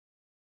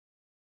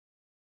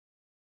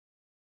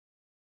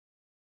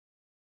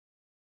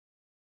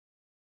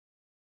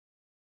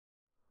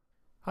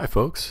Hi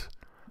folks.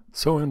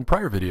 So in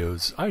prior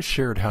videos, I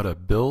shared how to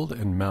build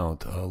and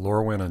mount a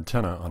LoRaWAN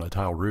antenna on a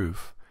tile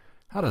roof,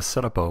 how to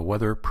set up a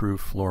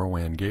weatherproof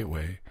LoRaWAN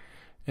gateway,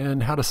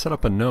 and how to set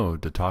up a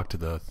node to talk to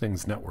the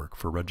Things network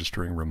for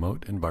registering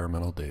remote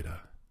environmental data.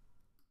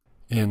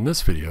 In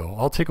this video,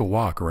 I'll take a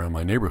walk around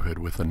my neighborhood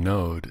with a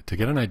node to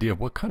get an idea of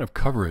what kind of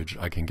coverage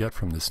I can get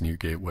from this new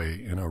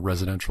gateway in a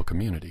residential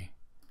community.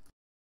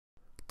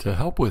 To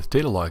help with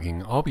data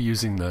logging, I'll be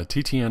using the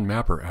TTN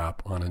Mapper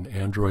app on an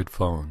Android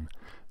phone.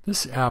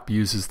 This app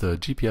uses the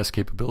GPS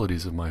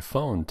capabilities of my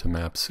phone to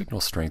map signal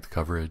strength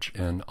coverage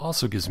and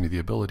also gives me the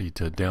ability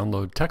to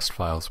download text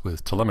files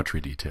with telemetry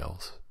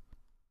details.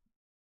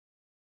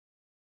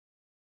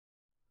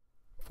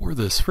 For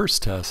this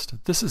first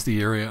test, this is the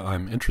area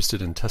I'm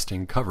interested in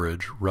testing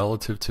coverage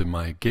relative to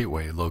my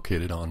gateway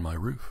located on my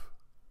roof.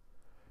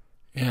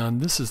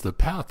 And this is the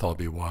path I'll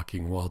be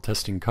walking while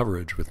testing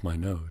coverage with my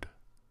node.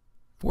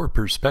 For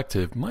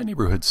perspective, my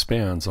neighborhood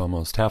spans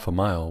almost half a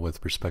mile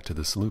with respect to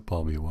this loop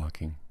I'll be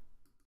walking.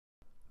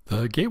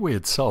 The gateway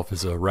itself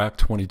is a RAC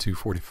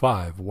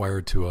 2245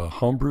 wired to a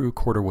homebrew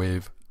quarter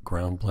wave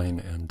ground plane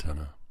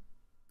antenna.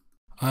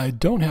 I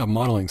don't have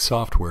modeling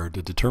software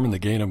to determine the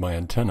gain of my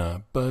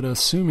antenna, but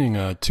assuming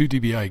a 2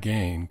 dBi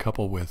gain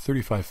coupled with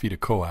 35 feet of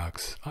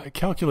coax, I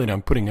calculate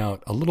I'm putting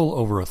out a little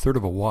over 1/3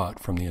 of a watt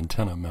from the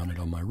antenna mounted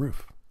on my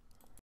roof.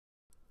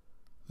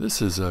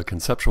 This is a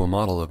conceptual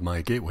model of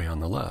my gateway on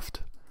the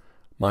left.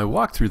 My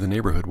walk through the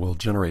neighborhood will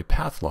generate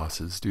path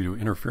losses due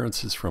to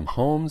interferences from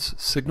homes,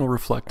 signal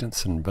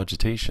reflectance, and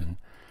vegetation.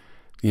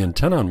 The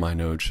antenna on my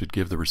node should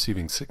give the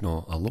receiving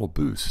signal a little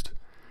boost.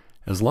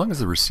 As long as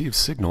the received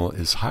signal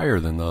is higher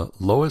than the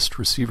lowest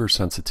receiver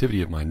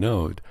sensitivity of my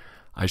node,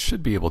 I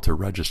should be able to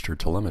register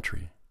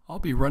telemetry. I'll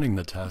be running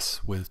the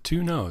tests with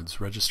 2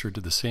 nodes registered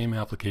to the same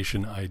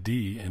application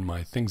ID in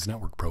my Things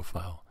network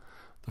profile.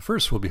 The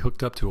first will be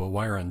hooked up to a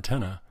wire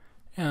antenna,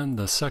 and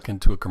the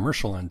second to a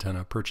commercial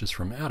antenna purchased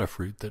from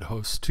Adafruit that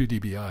hosts 2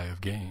 dBi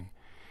of gain.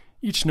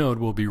 Each node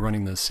will be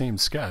running the same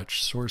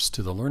sketch sourced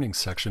to the learning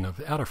section of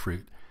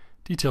Adafruit,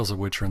 details of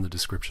which are in the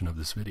description of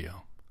this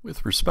video.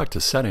 With respect to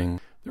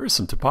setting, there is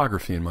some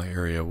topography in my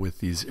area with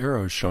these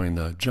arrows showing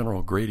the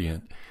general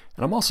gradient,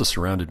 and I'm also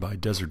surrounded by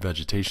desert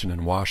vegetation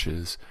and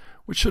washes,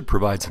 which should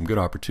provide some good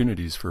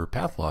opportunities for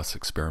path loss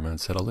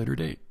experiments at a later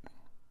date.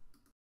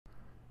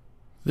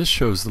 This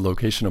shows the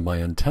location of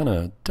my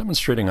antenna,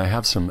 demonstrating I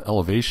have some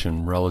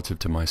elevation relative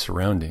to my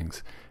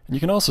surroundings, and you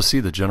can also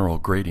see the general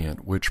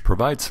gradient, which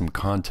provides some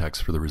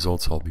context for the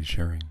results I'll be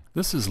sharing.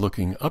 This is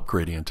looking up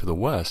gradient to the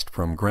west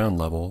from ground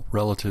level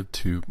relative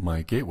to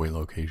my gateway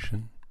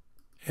location,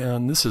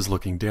 and this is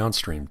looking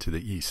downstream to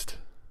the east.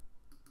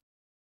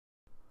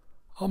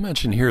 I'll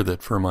mention here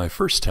that for my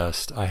first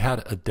test, I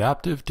had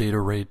adaptive data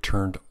rate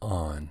turned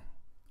on.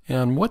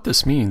 And what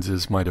this means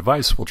is my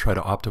device will try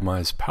to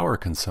optimize power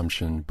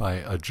consumption by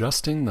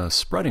adjusting the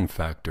spreading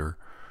factor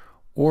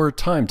or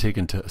time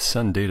taken to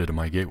send data to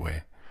my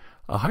gateway.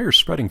 A higher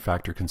spreading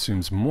factor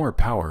consumes more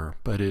power,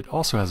 but it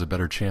also has a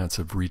better chance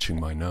of reaching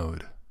my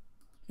node.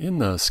 In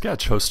the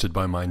sketch hosted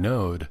by my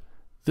node,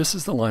 this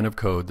is the line of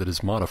code that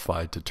is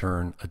modified to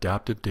turn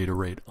adaptive data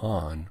rate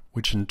on,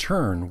 which in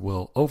turn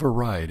will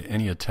override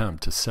any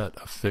attempt to set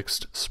a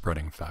fixed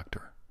spreading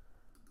factor.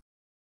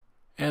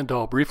 And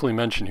I'll briefly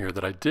mention here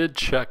that I did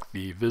check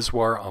the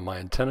VisWAR on my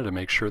antenna to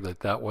make sure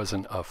that that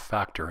wasn't a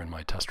factor in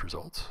my test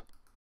results.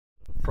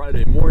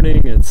 Friday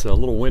morning, it's a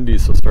little windy,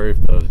 so sorry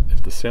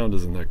if the sound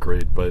isn't that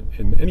great, but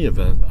in any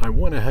event, I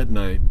went ahead and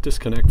I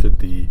disconnected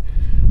the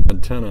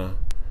antenna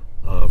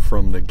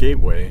from the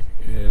gateway,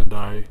 and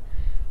I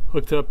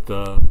hooked up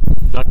the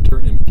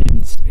vector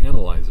impedance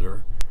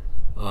analyzer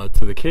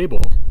to the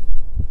cable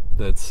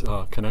that's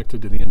connected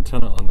to the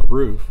antenna on the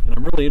roof, and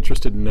I'm really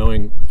interested in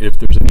knowing if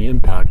there's any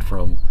impact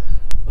from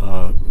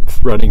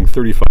threading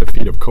 35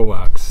 feet of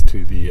coax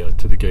to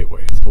the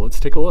gateway. So let's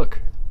take a look.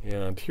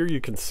 And here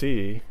you can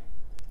see,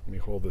 let me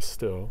hold this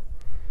still,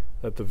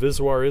 that the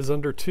VisWAR is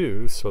under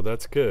 2, so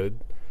that's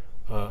good.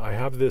 I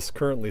have this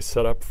currently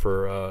set up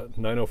for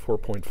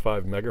 904.5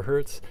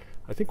 megahertz.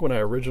 I think when I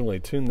originally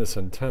tuned this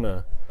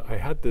antenna, I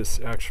had this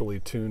actually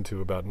tuned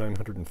to about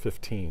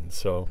 915,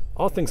 so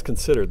all things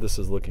considered, this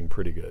is looking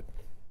pretty good.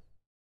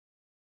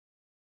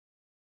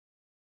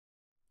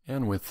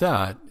 And with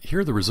that, here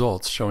are the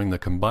results showing the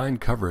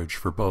combined coverage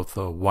for both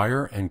the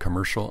wire and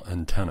commercial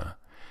antenna.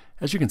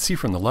 As you can see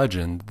from the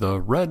legend, the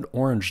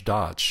red-orange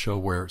dots show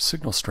where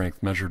signal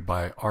strength measured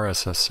by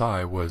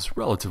RSSI was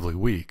relatively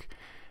weak,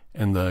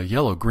 and the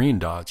yellow-green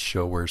dots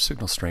show where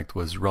signal strength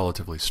was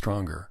relatively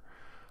stronger.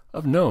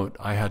 Of note,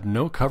 I had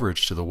no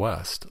coverage to the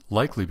west,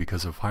 likely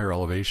because of higher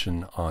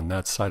elevation on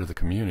that side of the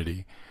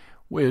community,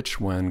 which,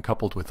 when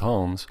coupled with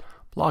homes,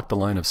 blocked the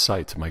line of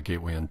sight to my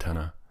gateway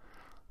antenna.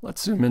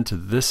 Let's zoom into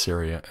this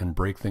area and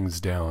break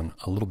things down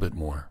a little bit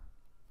more.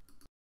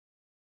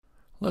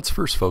 Let's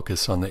first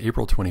focus on the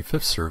April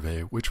 25th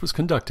survey, which was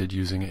conducted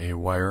using a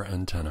wire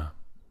antenna.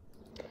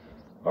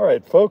 All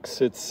right,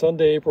 folks, it's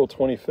Sunday, April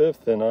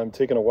 25th, and I'm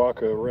taking a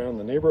walk around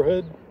the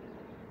neighborhood.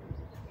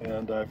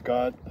 And I've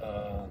got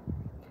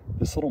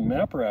this little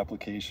mapper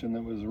application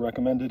that was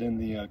recommended in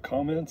the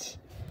comments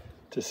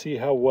to see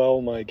how well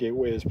my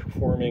gateway is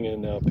performing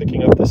in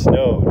picking up this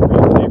node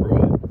around the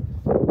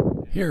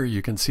neighborhood. Here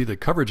you can see that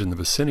coverage in the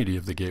vicinity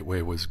of the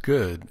gateway was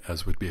good,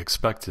 as would be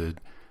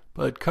expected,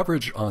 but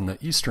coverage on the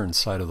eastern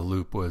side of the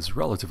loop was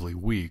relatively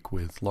weak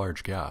with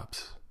large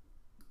gaps.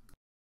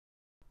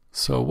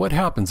 So what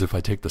happens if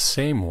I take the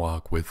same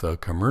walk with a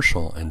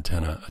commercial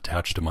antenna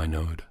attached to my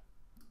node?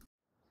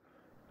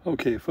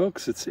 Okay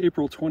folks, it's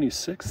April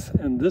 26th,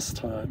 and this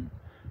time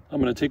I'm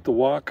going to take the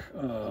walk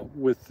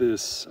with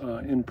this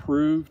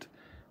improved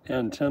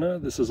antenna.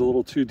 This is a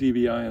little 2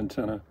 dBi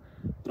antenna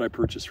that I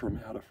purchased from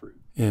Adafruit.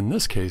 In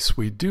this case,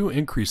 we do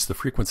increase the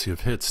frequency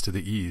of hits to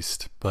the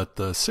east, but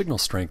the signal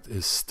strength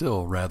is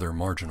still rather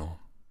marginal.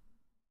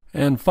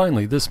 And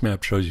finally, this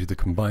map shows you the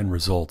combined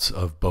results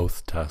of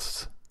both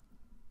tests.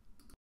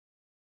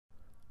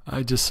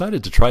 I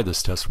decided to try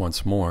this test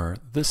once more,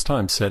 this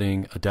time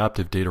setting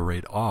adaptive data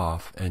rate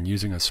off and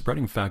using a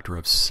spreading factor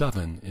of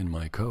 7 in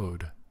my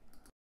code.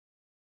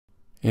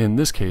 In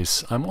this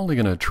case, I'm only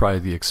going to try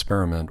the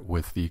experiment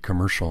with the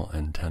commercial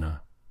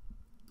antenna.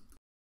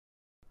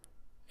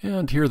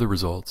 And here are the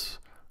results.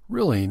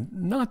 Really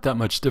not that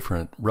much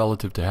different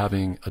relative to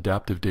having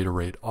adaptive data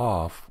rate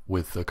off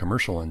with the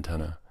commercial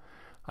antenna.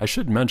 I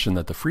should mention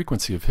that the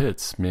frequency of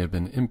hits may have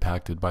been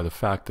impacted by the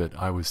fact that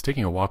I was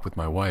taking a walk with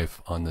my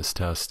wife on this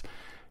test,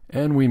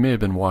 and we may have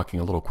been walking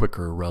a little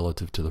quicker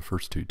relative to the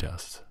first two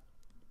tests.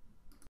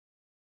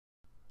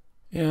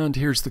 And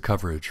here's the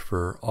coverage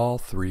for all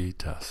 3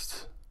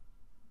 tests.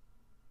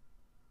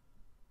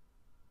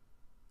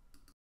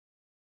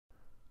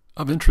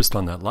 Of interest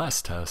on that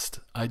last test,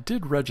 I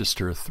did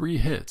register 3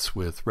 hits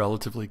with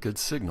relatively good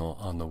signal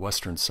on the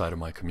western side of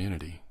my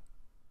community.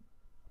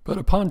 But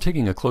upon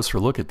taking a closer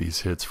look at these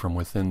hits from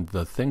within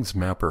the Things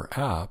Mapper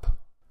app,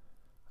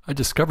 I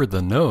discovered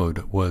the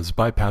node was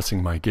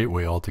bypassing my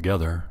gateway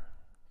altogether,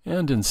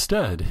 and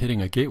instead hitting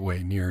a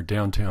gateway near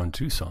downtown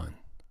Tucson.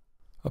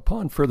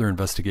 Upon further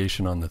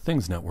investigation on the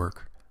Things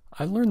network,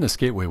 I learned this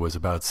gateway was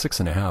about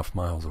 6.5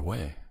 miles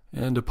away,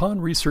 and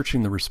upon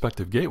researching the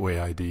respective gateway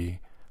ID,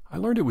 I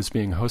learned it was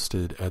being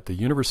hosted at the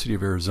University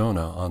of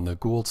Arizona on the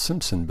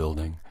Gould-Simpson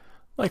building,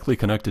 likely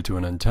connected to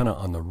an antenna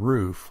on the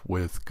roof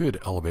with good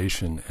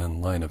elevation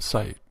and line of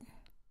sight.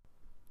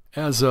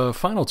 As a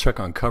final check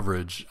on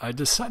coverage, I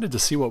decided to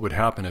see what would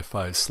happen if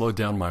I slowed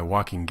down my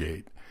walking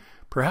gait.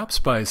 Perhaps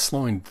by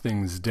slowing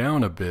things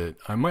down a bit,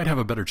 I might have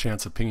a better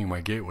chance of pinging my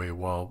gateway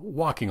while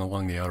walking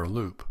along the outer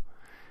loop.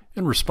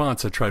 In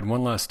response, I tried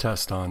one last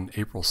test on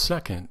April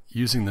 2nd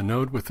using the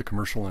node with the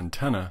commercial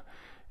antenna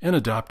and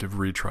adaptive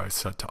retry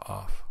set to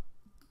off.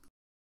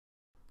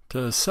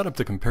 To set up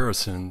the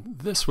comparison,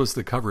 this was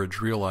the coverage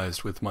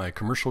realized with my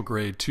commercial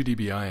grade 2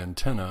 dBi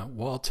antenna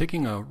while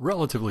taking a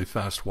relatively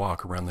fast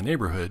walk around the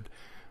neighborhood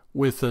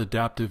with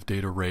adaptive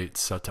data rate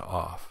set to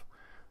off.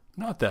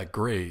 Not that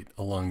great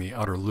along the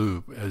outer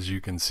loop, as you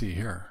can see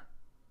here.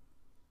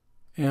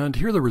 And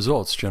here are the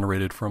results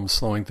generated from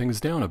slowing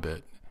things down a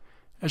bit.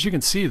 As you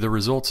can see, the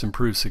results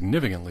improved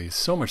significantly,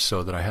 so much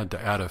so that I had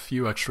to add a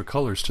few extra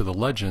colors to the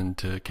legend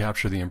to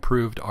capture the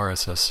improved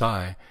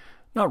RSSI,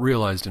 not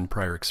realized in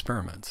prior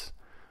experiments.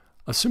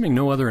 Assuming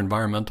no other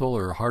environmental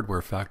or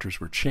hardware factors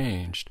were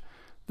changed,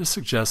 this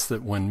suggests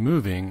that when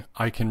moving,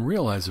 I can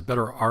realize a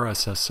better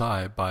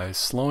RSSI by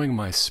slowing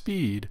my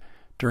speed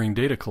during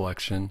data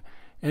collection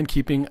and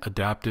keeping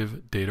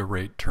adaptive data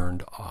rate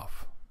turned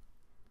off.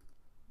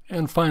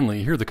 And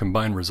finally, here are the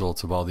combined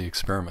results of all the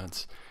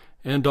experiments.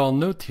 And I'll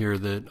note here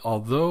that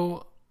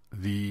although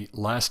the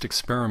last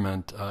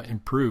experiment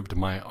improved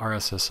my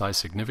RSSI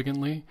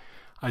significantly,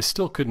 I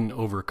still couldn't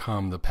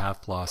overcome the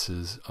path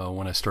losses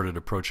when I started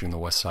approaching the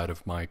west side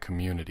of my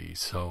community.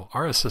 So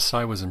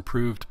RSSI was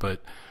improved,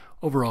 but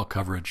overall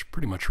coverage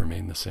pretty much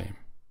remained the same.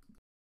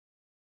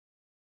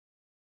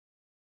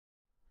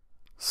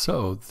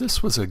 So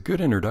this was a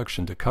good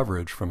introduction to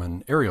coverage from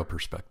an aerial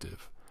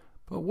perspective.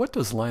 But what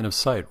does line of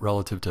sight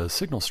relative to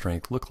signal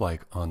strength look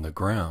like on the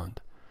ground?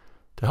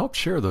 To help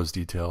share those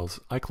details,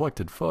 I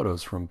collected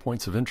photos from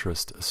points of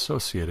interest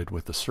associated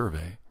with the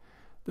survey.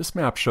 This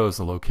map shows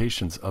the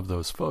locations of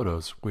those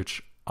photos,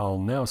 which I'll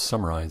now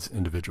summarize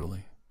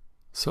individually.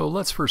 So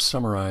let's first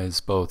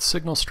summarize both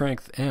signal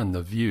strength and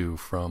the view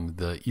from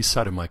the east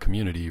side of my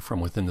community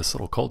from within this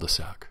little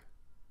cul-de-sac.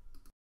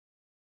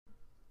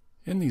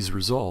 In these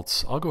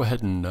results, I'll go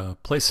ahead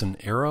and place an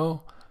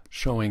arrow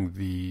showing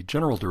the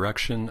general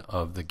direction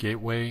of the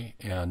gateway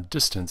and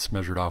distance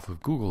measured off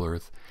of Google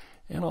Earth,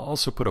 and I'll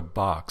also put a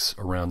box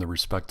around the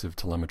respective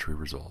telemetry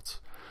results.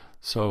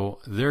 So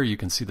there you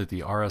can see that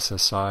the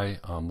RSSI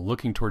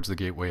looking towards the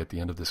gateway at the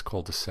end of this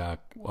cul-de-sac,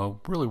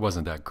 well, really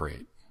wasn't that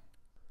great.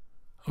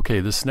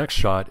 Okay, this next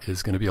shot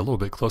is going to be a little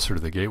bit closer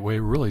to the gateway,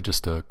 really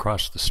just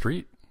across the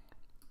street.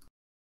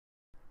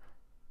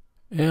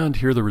 And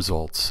here are the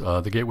results.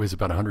 The gateway is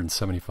about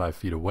 175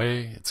 feet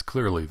away. It's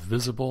clearly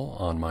visible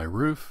on my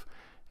roof,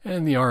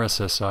 and the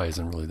RSSI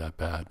isn't really that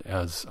bad,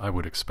 as I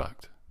would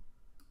expect.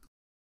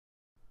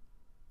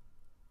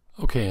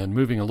 Okay, and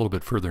moving a little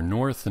bit further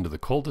north into the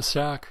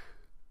cul-de-sac,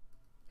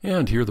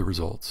 And here are the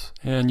results.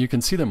 And you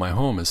can see that my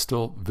home is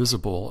still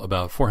visible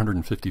about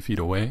 450 feet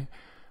away,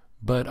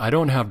 but I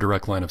don't have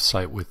direct line of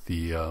sight with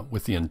the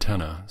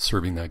antenna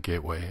serving that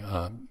gateway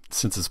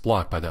since it's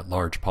blocked by that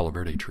large Palo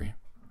Verde tree.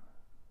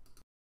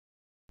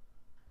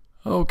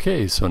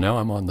 Okay, so now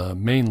I'm on the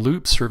main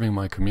loop serving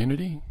my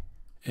community.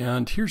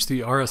 And here's the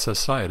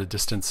RSSI at a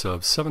distance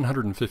of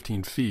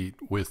 715 feet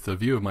with the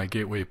view of my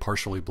gateway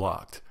partially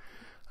blocked.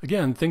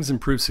 Again, things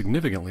improved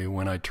significantly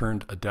when I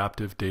turned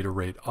adaptive data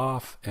rate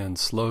off and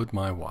slowed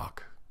my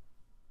walk.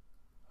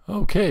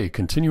 Okay,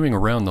 continuing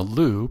around the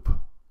loop,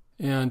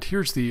 and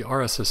here's the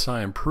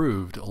RSSI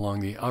improved along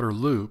the outer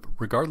loop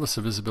regardless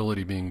of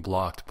visibility being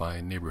blocked by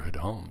neighborhood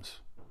homes.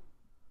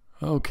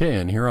 Okay,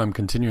 and here I'm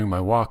continuing my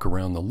walk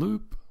around the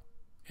loop.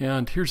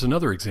 And here's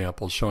another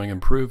example showing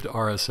improved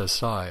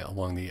RSSI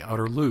along the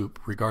outer loop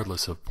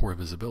regardless of poor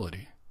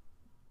visibility.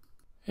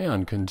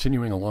 And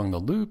continuing along the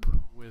loop,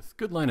 with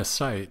good line of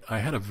sight, I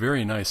had a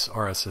very nice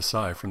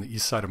RSSI from the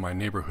east side of my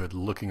neighborhood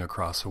looking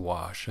across a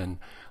wash. And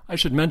I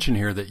should mention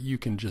here that you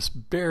can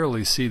just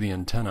barely see the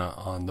antenna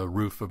on the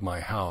roof of my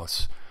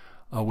house,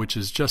 which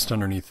is just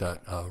underneath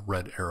that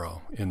red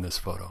arrow in this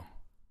photo.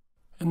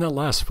 And that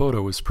last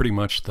photo was pretty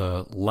much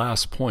the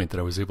last point that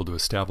I was able to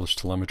establish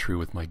telemetry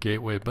with my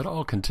gateway, but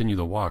I'll continue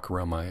the walk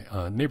around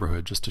my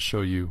neighborhood just to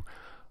show you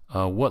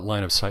what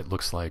line of sight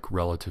looks like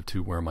relative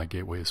to where my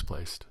gateway is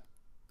placed.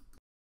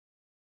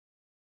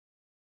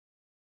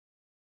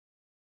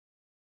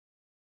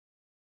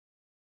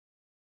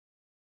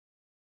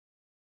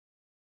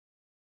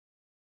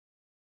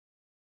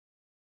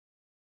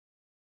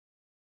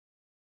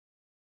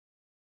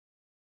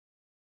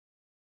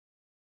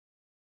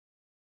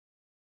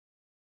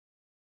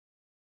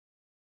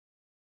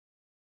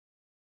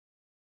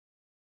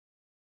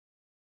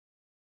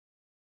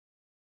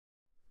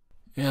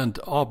 And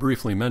I'll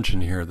briefly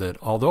mention here that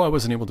although I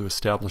wasn't able to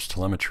establish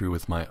telemetry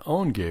with my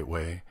own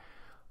gateway,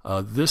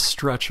 this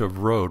stretch of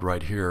road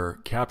right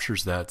here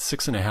captures that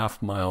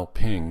 6.5 mile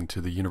ping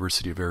to the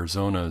University of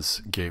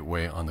Arizona's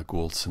gateway on the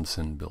Gould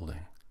Simpson building.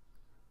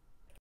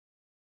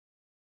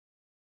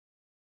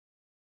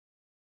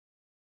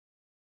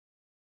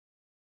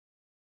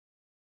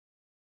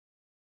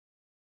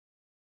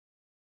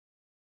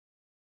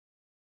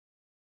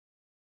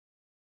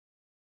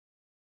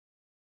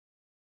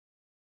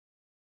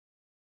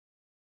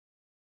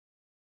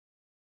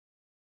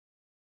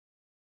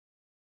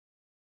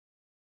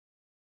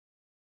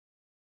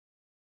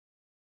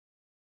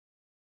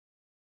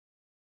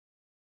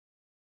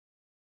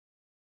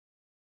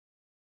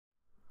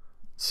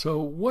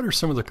 So what are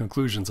some of the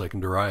conclusions I can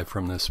derive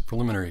from this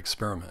preliminary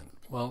experiment?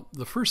 Well,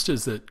 the first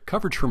is that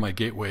coverage for my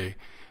gateway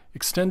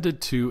extended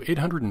to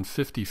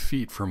 850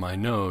 feet for my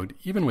node,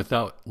 even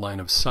without line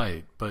of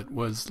sight, but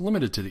was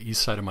limited to the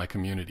east side of my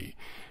community.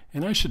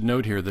 And I should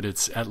note here that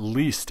it's at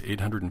least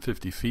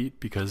 850 feet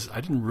because I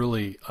didn't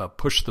really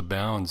push the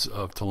bounds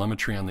of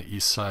telemetry on the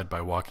east side by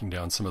walking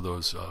down some of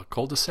those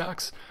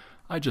cul-de-sacs.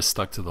 I just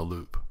stuck to the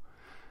loop.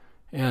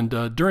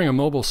 And during a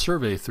mobile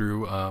survey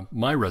through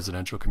my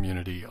residential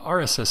community,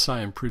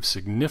 RSSI improved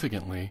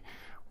significantly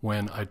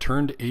when I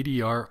turned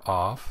ADR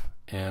off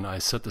and I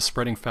set the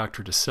spreading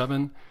factor to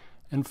 7,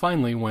 and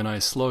finally when I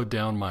slowed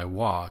down my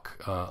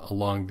walk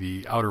along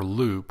the outer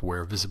loop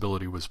where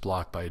visibility was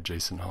blocked by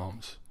adjacent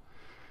homes.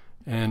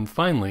 And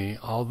finally,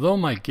 although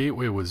my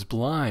gateway was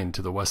blind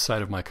to the west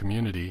side of my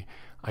community,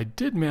 I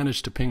did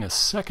manage to ping a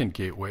second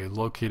gateway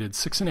located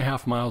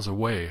 6.5 miles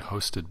away,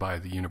 hosted by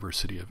the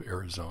University of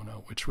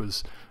Arizona, which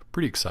was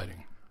pretty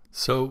exciting.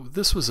 So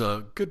this was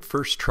a good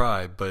first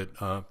try, but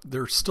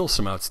there are still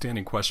some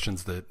outstanding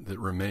questions that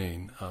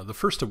remain. The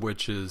first of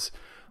which is,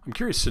 I'm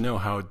curious to know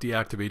how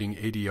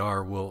deactivating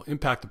ADR will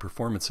impact the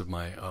performance of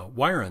my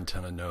wire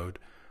antenna node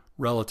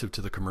relative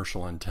to the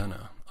commercial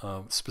antenna.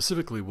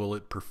 Specifically, will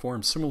it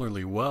perform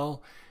similarly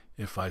well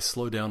if I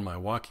slow down my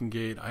walking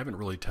gait? I haven't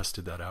really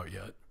tested that out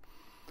yet.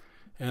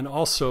 And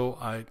also,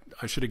 I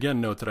should again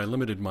note that I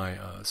limited my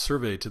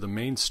survey to the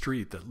main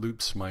street that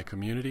loops my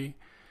community.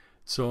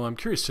 So I'm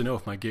curious to know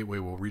if my gateway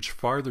will reach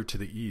farther to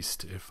the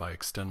east if I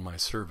extend my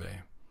survey.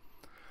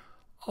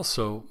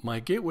 Also, my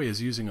gateway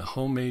is using a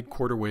homemade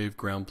quarter wave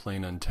ground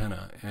plane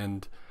antenna,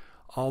 and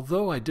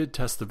although I did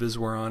test the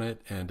VisWare on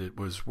it and it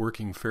was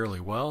working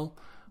fairly well,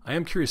 I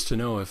am curious to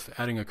know if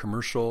adding a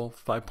commercial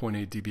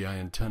 5.8 dBi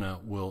antenna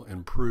will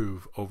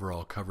improve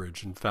overall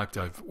coverage. In fact,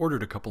 I've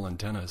ordered a couple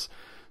antennas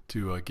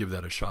to give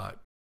that a shot.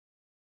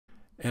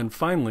 And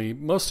finally,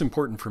 most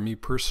important for me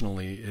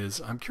personally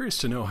is I'm curious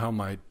to know how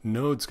my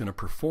node's going to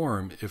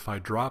perform if I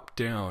drop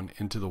down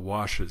into the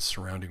washes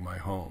surrounding my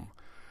home.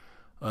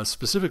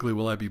 Specifically,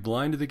 will I be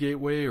blind to the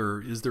gateway,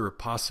 or is there a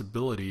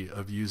possibility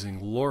of using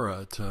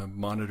LoRa to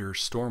monitor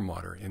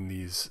stormwater in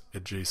these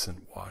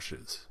adjacent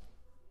washes?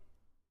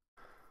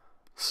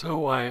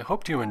 So I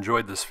hope you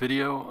enjoyed this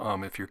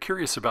video. If you're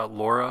curious about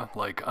LoRa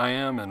like I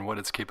am and what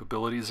its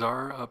capabilities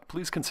are,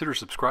 please consider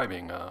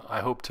subscribing.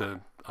 I hope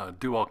to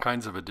do all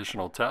kinds of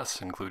additional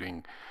tests,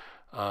 including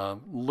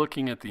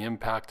looking at the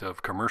impact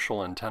of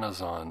commercial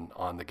antennas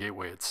on the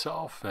gateway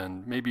itself,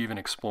 and maybe even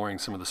exploring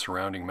some of the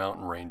surrounding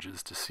mountain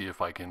ranges to see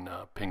if I can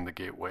ping the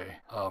gateway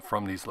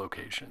from these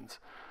locations.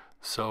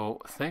 So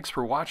thanks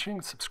for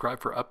watching, subscribe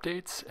for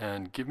updates,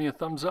 and give me a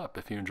thumbs up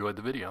if you enjoyed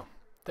the video.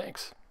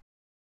 Thanks.